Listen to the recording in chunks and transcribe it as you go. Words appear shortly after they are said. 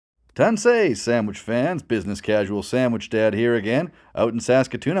Tansei, sandwich fans, business casual sandwich dad here again, out in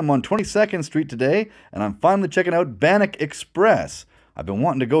Saskatoon. I'm on 22nd Street today, and I'm finally checking out Bannock Express. I've been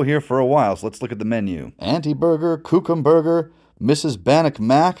wanting to go here for a while, so let's look at the menu. Anti-burger, Kukum burger, Mrs. Bannock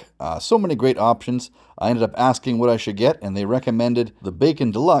Mac, so many great options. I ended up asking what I should get, and they recommended the Bacon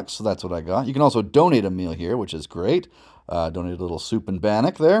Deluxe, so that's what I got. You can also donate a meal here, which is great. Donate a little soup and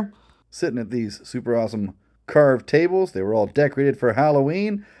bannock there. Sitting at these super awesome carved tables. They were all decorated for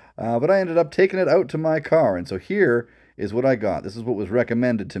Halloween. But I ended up taking it out to my car, and so here is what I got. This is what was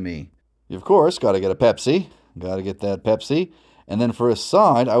recommended to me. You, of course, got to get a Pepsi. Got to get that Pepsi. And then for a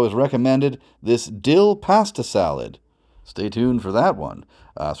side, I was recommended this dill pasta salad. Stay tuned for that one.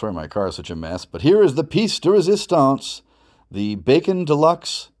 Sorry my car is such a mess, but here is the piece de resistance, the Bacon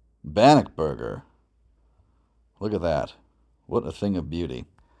Deluxe Bannock Burger. Look at that. What a thing of beauty.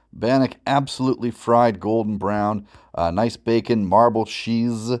 Bannock absolutely fried golden brown, nice bacon, marble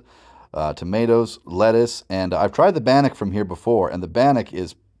cheese, tomatoes, lettuce, and I've tried the bannock from here before, and the bannock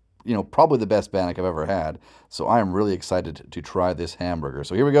is, probably the best bannock I've ever had, so I am really excited to try this hamburger.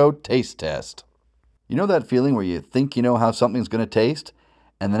 So here we go, taste test. You know that feeling where you think you know how something's going to taste,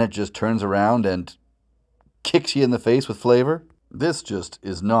 and then it just turns around and kicks you in the face with flavor? This just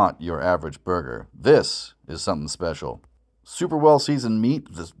is not your average burger. This is something special. Super well seasoned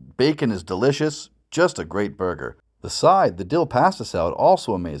meat, the bacon is delicious, just a great burger. The side, the dill pasta salad,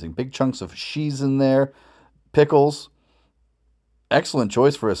 also amazing. Big chunks of cheese in there, pickles. Excellent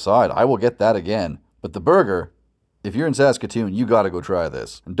choice for a side. I will get that again. But the burger, if you're in Saskatoon, you gotta go try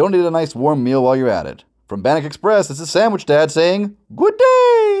this. And don't eat a nice warm meal while you're at it. From Bannock Express, this is Sandwich Dad saying, good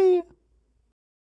day!